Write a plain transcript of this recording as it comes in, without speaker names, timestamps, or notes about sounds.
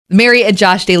The Mary and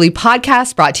Josh Daily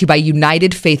Podcast brought to you by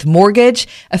United Faith Mortgage,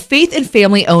 a faith and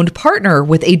family-owned partner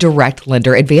with a direct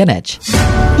lender advantage.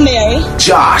 Mary.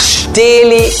 Josh.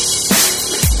 Daily.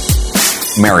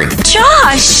 Mary.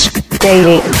 Josh.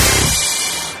 Daily.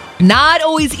 Not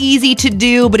always easy to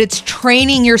do, but it's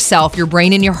training yourself, your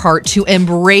brain and your heart to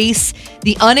embrace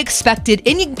the unexpected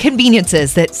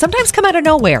inconveniences that sometimes come out of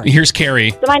nowhere. Here's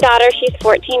Carrie. So my daughter, she's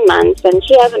 14 months, and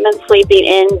she hasn't been sleeping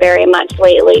in very much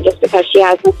lately just because she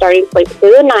has been starting to sleep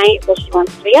through the night, so she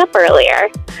wants to be up earlier.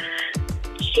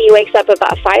 She wakes up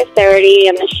about 5:30,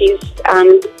 and then she's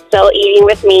still eating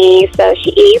with me, so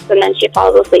she eats, and then she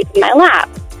falls asleep in my lap.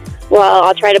 Well,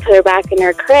 I'll try to put her back in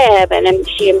her crib, and then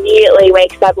she immediately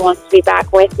wakes up and wants to be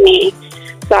back with me.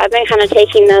 So I've been kind of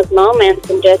taking those moments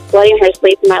and just letting her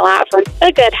sleep in my lap for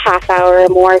a good half hour or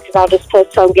more because I'll just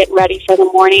postpone getting ready for the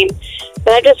morning.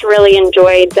 But I just really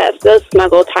enjoyed those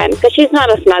snuggle times because she's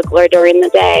not a snuggler during the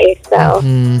day. So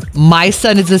My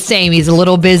son is the same. He's a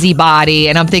little busybody,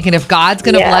 and I'm thinking if God's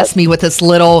going to bless me with this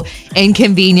little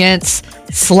inconvenience /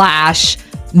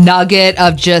 nugget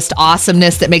of just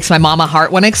awesomeness that makes my mama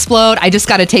heart want to explode, I just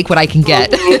got to take what I can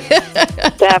get.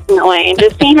 Definitely. And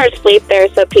just seeing her sleep there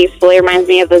so peacefully reminds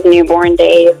me of those newborn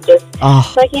days. Just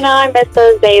like, I miss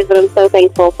those days, but I'm so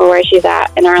thankful for where she's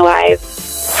at in our lives.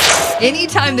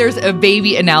 Anytime there's a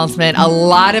baby announcement, a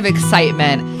lot of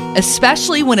excitement,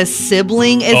 especially when a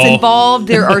sibling is involved.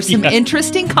 There are some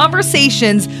interesting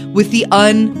conversations with the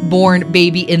unborn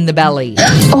baby in the belly. I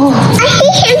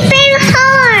hate him very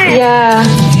hard. Yeah.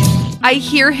 I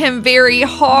hear him very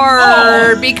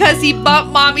hard because he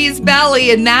bumped mommy's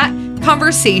belly, and that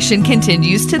conversation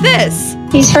continues to this.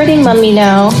 He's hurting mommy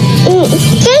now. Say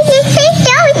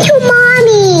sorry to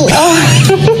mommy.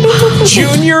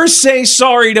 Junior, say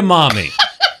sorry to mommy.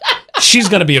 She's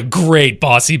going to be a great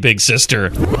bossy big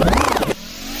sister.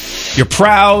 You're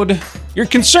proud. You're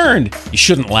concerned. You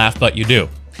shouldn't laugh, but you do.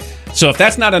 So if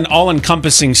that's not an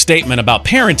all-encompassing statement about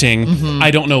parenting, I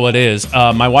don't know what is.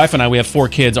 My wife and I, we have 4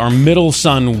 kids. Our middle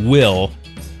son, Will,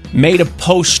 made a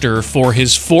poster for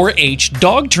his 4-H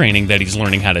dog training that he's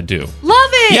learning how to do.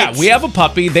 Love it! Yeah, we have a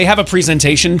puppy. They have a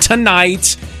presentation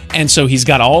tonight, and so he's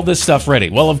got all this stuff ready.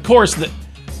 Well, of course,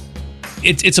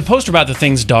 it's a poster about the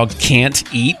things dogs can't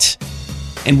eat,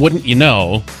 and wouldn't you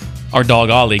know, our dog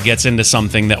Ollie gets into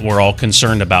something that we're all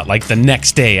concerned about, like the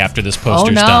next day after this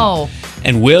poster's done.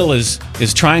 And Will is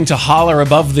trying to holler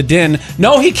above the din,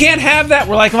 no, he can't have that.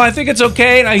 We're like, well, I think it's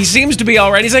okay. And he seems to be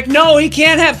all right. He's like, no, he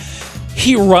can't have.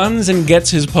 He runs and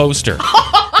gets his poster.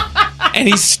 And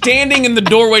he's standing in the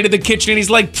doorway to the kitchen, and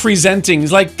he's like presenting.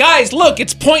 He's like, guys, look,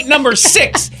 it's point number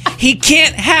 6. He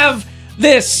can't have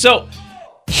this. So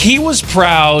he was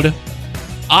proud.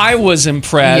 I was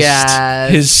impressed.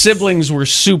 Yes. His siblings were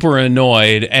super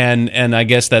annoyed, and I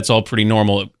guess that's all pretty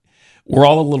normal. We're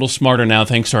all a little smarter now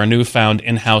thanks to our newfound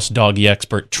in-house doggy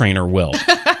expert trainer, Will.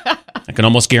 I can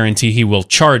almost guarantee he will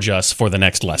charge us for the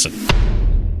next lesson.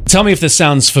 Tell me if this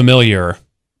sounds familiar.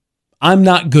 I'm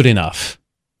not good enough.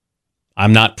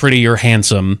 I'm not pretty or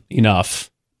handsome enough.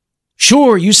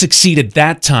 Sure, you succeeded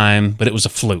that time, but it was a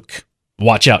fluke.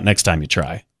 Watch out next time you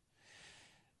try.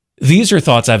 These are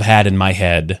thoughts I've had in my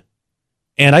head,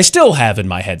 and I still have in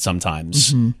my head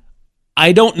sometimes.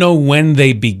 I don't know when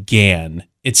they began.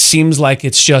 It seems like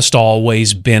it's just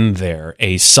always been there,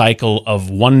 a cycle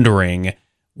of wondering,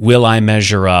 will I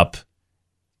measure up?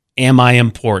 Am I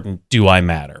important? Do I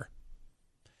matter?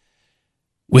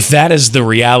 With that as the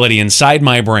reality inside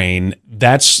my brain,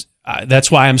 that's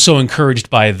why I'm so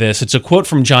encouraged by this. It's a quote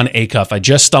from Jon Acuff I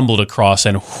just stumbled across,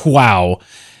 and wow,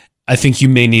 I think you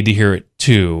may need to hear it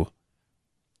too.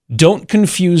 Don't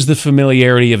confuse the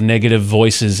familiarity of negative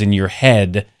voices in your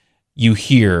head you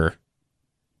hear.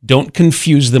 Don't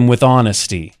confuse them with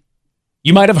honesty.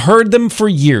 You might have heard them for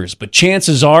years, but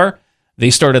chances are they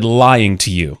started lying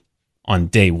to you on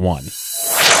day 1.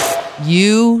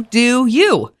 You do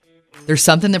you. There's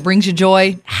something that brings you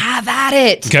joy. Have at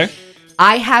it. Okay.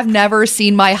 I have never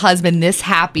seen my husband this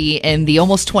happy in the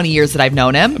almost 20 years that I've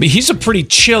known him. I mean, he's a pretty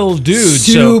chill dude.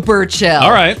 Super chill.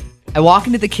 All right. I walk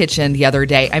into the kitchen the other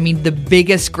day. I mean, the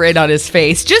biggest grin on his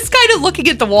face, just kind of looking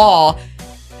at the wall.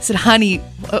 I said, honey,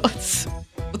 what's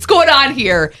going on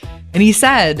here? And he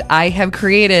said, I have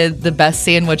created the best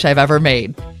sandwich I've ever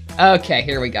made. Okay,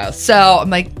 here we go. So I'm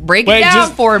like, break it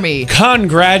down for me.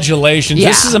 Congratulations. Yeah.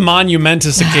 This is a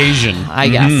monumentous occasion. I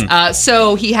guess.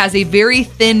 So he has a very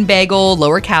thin bagel,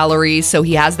 lower calories. So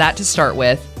he has that to start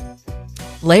with.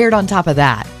 Layered on top of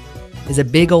that is a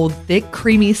big old thick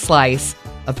creamy slice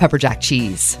of pepper jack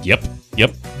cheese. Yep.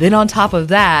 Then on top of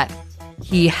that,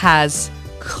 he has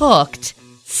cooked,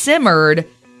 simmered,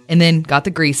 and then got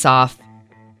the grease off.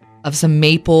 of some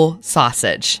maple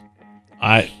sausage.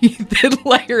 I He then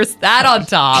layers that on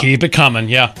top. keep it coming.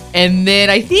 Yeah. And then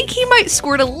I think he might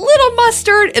squirt a little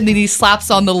mustard, and then he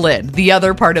slaps on the lid, the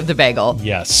other part of the bagel.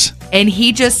 Yes. And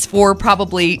he just, for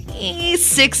probably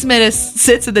 6 minutes,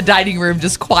 sits in the dining room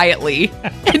just quietly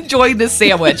enjoying this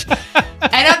sandwich. And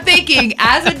I'm thinking,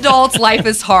 as adults, life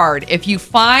is hard. If you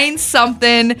find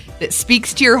something that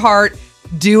speaks to your heart,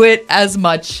 do it as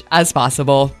much as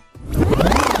possible.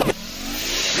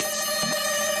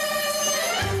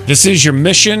 This is your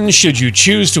mission. Should you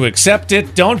choose to accept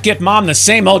it, don't get mom the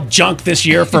same old junk this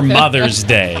year for Mother's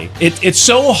Day. It's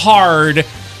so hard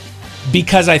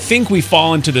because I think we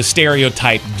fall into the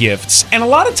stereotype gifts. And a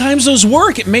lot of times those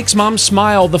work. It makes mom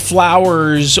smile, the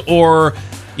flowers, or,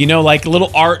 like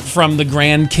little art from the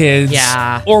grandkids.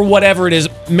 Yeah. Or whatever it is.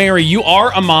 Mary, you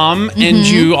are a mom, and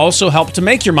you also help to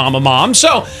make your mom a mom.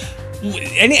 So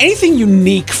anything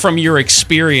unique from your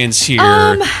experience here?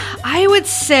 I would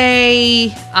say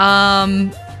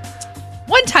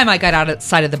one time I got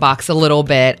outside of the box a little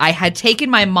bit. I had taken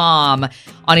my mom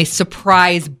on a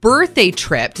surprise birthday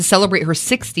trip to celebrate her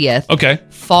 60th. Okay.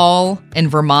 Fall in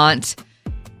Vermont.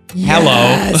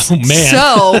 Hello. Oh, man.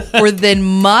 So for then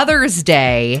Mother's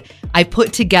Day, I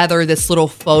put together this little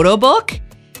photo book.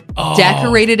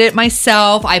 Decorated it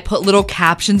myself. I put little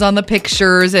captions on the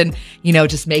pictures and,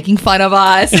 just making fun of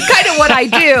us. Kind of what I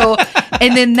do.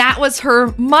 And then that was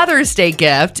her Mother's Day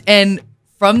gift. And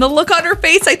from the look on her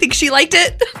face, I think she liked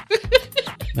it.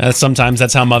 Sometimes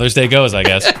that's how Mother's Day goes, I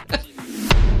guess.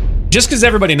 Just because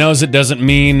everybody knows it doesn't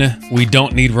mean we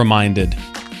don't need reminded.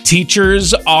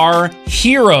 Teachers are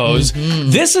heroes.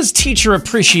 This is Teacher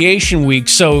Appreciation Week.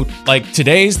 So,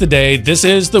 today's the day. This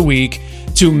is the week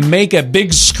to make a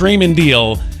big screaming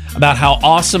deal about how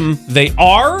awesome they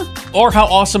are or how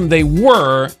awesome they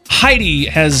were. Heidi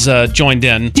has joined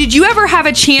in. Did you ever have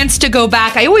a chance to go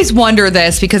back? I always wonder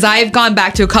this because I've gone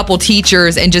back to a couple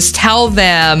teachers and just tell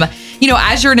them,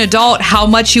 as you're an adult, how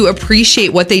much you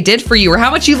appreciate what they did for you or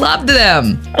how much you loved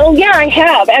them. Oh, yeah, I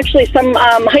have. Actually, some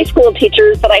high school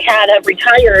teachers that I had have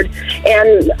retired,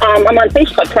 and I'm on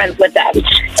Facebook friends with them.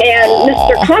 And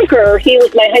Mr. Conker, he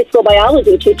was my high school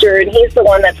biology teacher, and he's the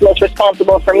one that's most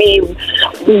responsible for me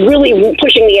really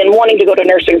pushing me and wanting to go to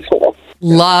nursing school.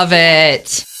 Love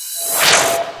it.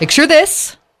 Picture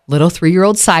this. Little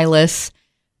 3-year-old Silas,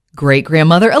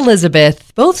 great-grandmother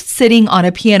Elizabeth, both sitting on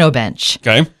a piano bench.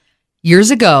 Okay.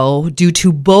 Years ago, due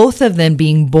to both of them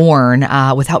being born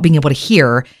without being able to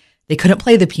hear, they couldn't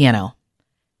play the piano.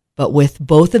 But with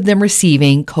both of them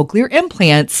receiving cochlear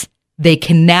implants, they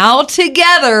can now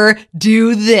together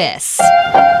do this.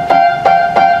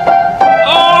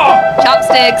 Oh!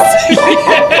 Chopsticks.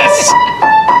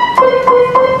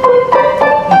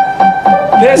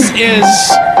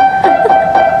 Yes!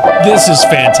 This is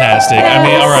fantastic. Yes. I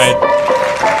mean, all right.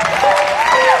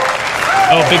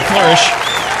 Oh, big flourish.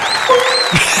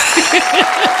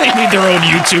 They need their own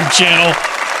YouTube channel.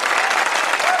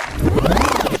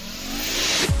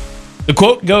 The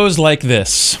quote goes like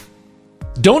this.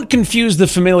 Don't confuse the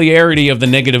familiarity of the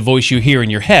negative voice you hear in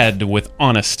your head with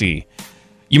honesty.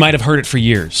 You might have heard it for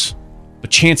years, but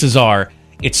chances are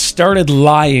it started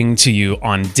lying to you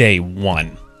on day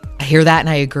one. I hear that and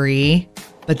I agree,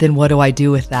 but then what do I do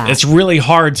with that? It's really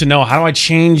hard to know. How do I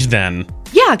change then?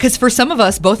 Yeah, because for some of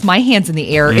us, both my hands in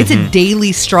the air, it's a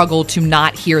daily struggle to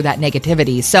not hear that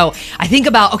negativity. So I think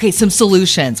about, some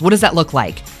solutions. What does that look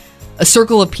like? A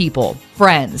circle of people,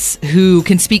 friends who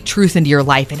can speak truth into your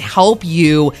life and help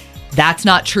you. That's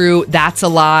not true. That's a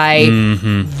lie.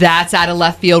 That's out of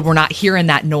left field. We're not hearing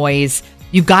that noise.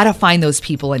 You've got to find those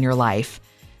people in your life.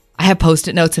 I have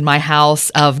Post-it notes in my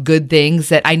house of good things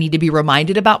that I need to be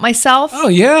reminded about myself. Oh,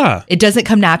 yeah. It doesn't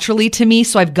come naturally to me,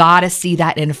 so I've got to see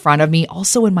that in front of me,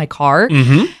 also in my car.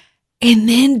 And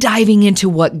then diving into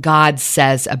what God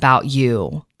says about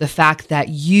you, the fact that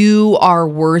you are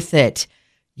worth it,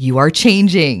 you are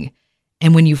changing.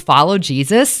 And when you follow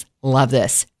Jesus, love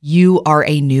this, you are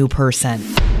a new person.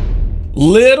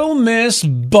 Little Miss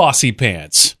Bossy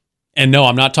Pants. And no,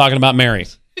 I'm not talking about Mary.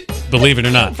 Believe it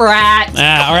or not. Brat.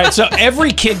 All right, so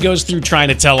every kid goes through trying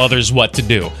to tell others what to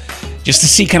do, just to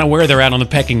see kind of where they're at on the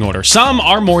pecking order. Some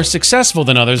are more successful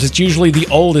than others. It's usually the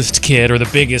oldest kid or the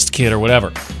biggest kid or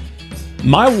whatever.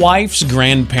 My wife's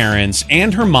grandparents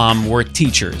and her mom were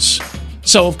teachers.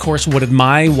 So, of course, what did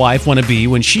my wife want to be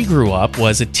when she grew up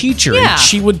was a teacher. Yeah. And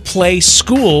she would play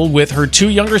school with her 2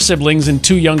 younger siblings and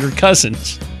 2 younger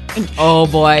cousins. Oh,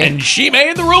 boy. And she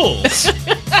made the rules.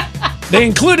 They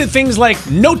included things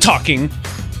like no talking,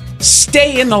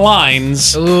 stay in the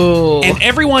lines, Ooh. and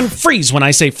everyone freeze when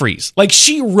I say freeze. Like,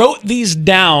 she wrote these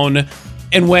down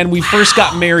And when we first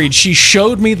got married, she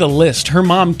showed me the list. Her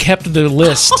mom kept the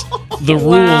list, the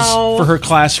rules for her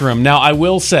classroom. Now, I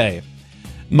will say,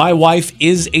 my wife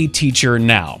is a teacher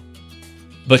now,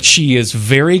 but she is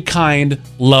very kind,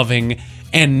 loving,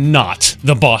 and not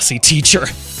the bossy teacher.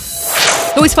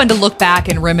 It's always fun to look back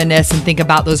and reminisce and think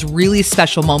about those really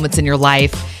special moments in your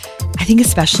life. I think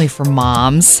especially for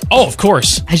moms. Oh, of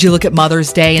course. As you look at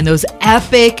Mother's Day and those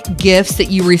epic gifts that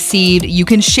you received, you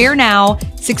can share now,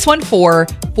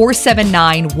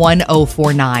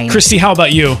 614-479-1049. Christy, how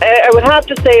about you? I would have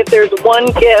to say if there's one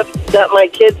gift that my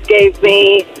kids gave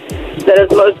me that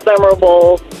is most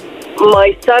memorable,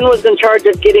 my son was in charge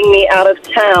of getting me out of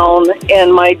town,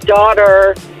 and my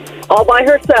daughter, all by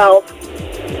herself,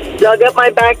 dug up my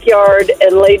backyard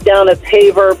and laid down a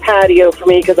paver patio for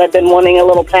me because I've been wanting a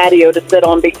little patio to sit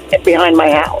on behind my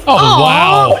house. Oh,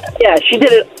 wow. Yeah, she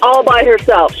did it all by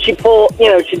herself. She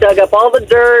she dug up all the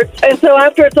dirt. And so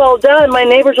after it's all done, my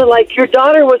neighbors are like, your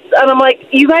daughter was, and I'm like,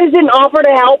 you guys didn't offer to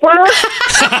help her?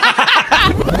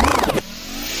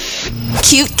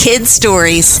 Cute kid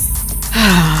stories.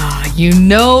 You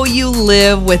know you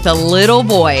live with a little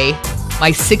boy.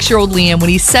 My 6-year-old Liam,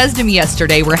 when he says to me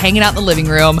yesterday, we're hanging out in the living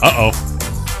room. Uh-oh.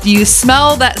 Do you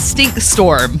smell that stink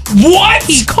storm? What?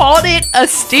 He called it a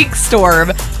stink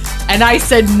storm. And I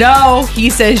said, no.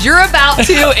 He says, you're about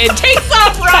to, and takes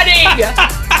off running.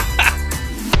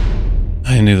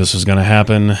 I knew this was going to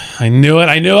happen. I knew it.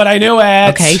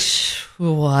 Okay,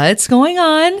 what's going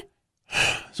on?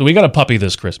 So we got a puppy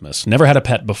this Christmas. Never had a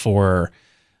pet before.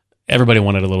 Everybody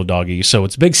wanted a little doggy, so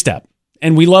it's a big step.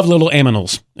 And we love little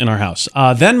animals in our house.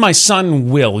 Then my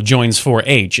son, Will, joins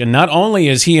 4-H. And not only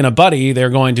is he and a buddy, they're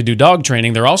going to do dog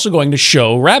training, they're also going to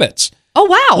show rabbits. Oh,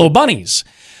 wow. Little bunnies.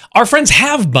 Our friends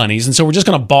have bunnies, and so we're just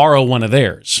going to borrow one of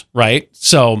theirs, right?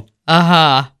 So,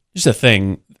 here's the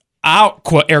thing.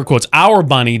 Air quotes, our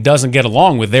bunny doesn't get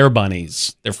along with their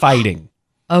bunnies. They're fighting.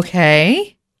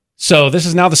 Okay. So this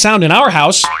is now the sound in our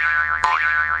house.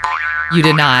 You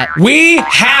did not. We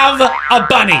have a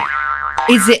bunny.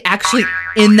 Is it actually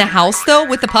in the house, though,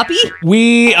 with the puppy?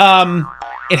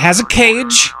 It has a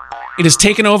cage. It has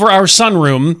taken over our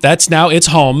sunroom. That's now its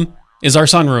home, is our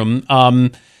sunroom.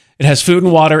 It has food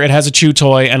and water. It has a chew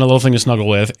toy and a little thing to snuggle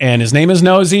with. And his name is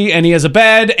Nosy, and he has a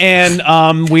bed,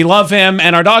 and we love him,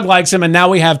 and our dog likes him, and now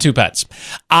we have 2 pets.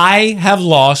 I have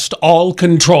lost all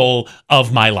control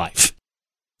of my life.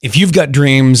 If you've got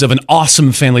dreams of an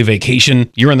awesome family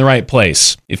vacation, you're in the right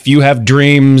place. If you have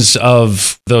dreams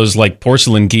of those like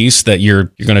porcelain geese that you're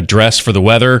going to dress for the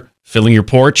weather, filling your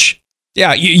porch,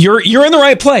 yeah, you're in the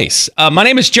right place. My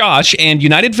name is Josh, and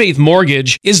United Faith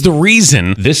Mortgage is the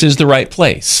reason this is the right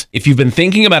place. If you've been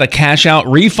thinking about a cash-out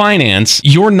refinance,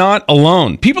 you're not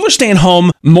alone. People are staying home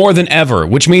more than ever,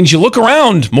 which means you look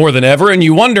around more than ever and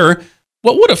you wonder,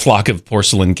 what would a flock of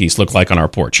porcelain geese look like on our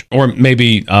porch? Or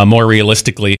maybe more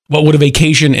realistically, what would a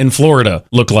vacation in Florida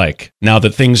look like now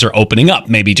that things are opening up,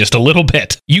 maybe just a little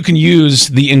bit? You can use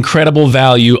the incredible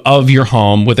value of your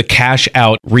home with a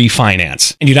cash-out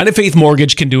refinance. And United Faith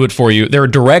Mortgage can do it for you. They're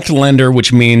a direct lender,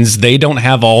 which means they don't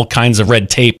have all kinds of red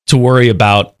tape to worry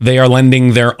about. They are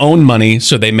lending their own money,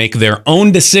 so they make their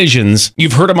own decisions.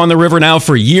 You've heard them on the river now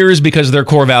for years because their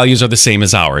core values are the same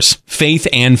as ours. Faith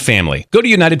and family. Go to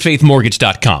UnitedFaithMortgage.com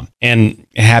and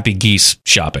happy geese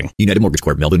shopping. United Mortgage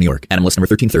Corp, Melville, New York. NMLS number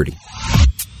 1330.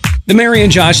 The Mary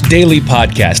and Josh Daily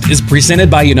Podcast is presented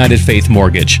by United Faith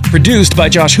Mortgage. Produced by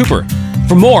Josh Hooper.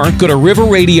 For more, go to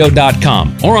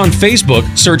riverradio.com or on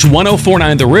Facebook, search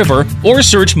 1049 The River or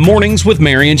search Mornings with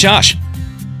Mary and Josh.